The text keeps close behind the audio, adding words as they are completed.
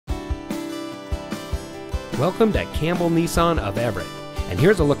Welcome to Campbell Nissan of Everett. And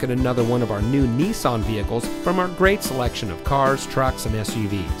here's a look at another one of our new Nissan vehicles from our great selection of cars, trucks, and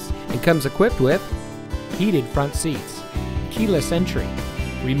SUVs. It comes equipped with heated front seats, keyless entry,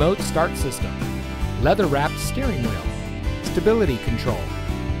 remote start system, leather-wrapped steering wheel, stability control,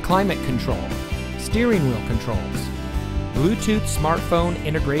 climate control, steering wheel controls, Bluetooth smartphone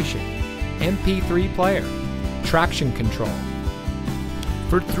integration, MP3 player, traction control.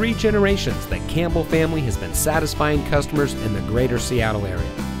 For 3 generations, the Campbell family has been satisfying customers in the greater Seattle area.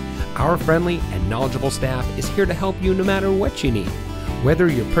 Our friendly and knowledgeable staff is here to help you no matter what you need.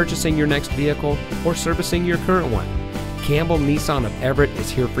 Whether you're purchasing your next vehicle or servicing your current one, Campbell Nissan of Everett is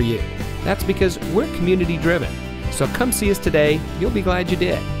here for you. That's because we're community driven. So come see us today, you'll be glad you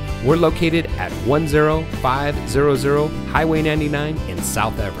did. We're located at 10500 Highway 99 in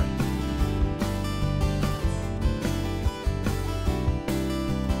South Everett.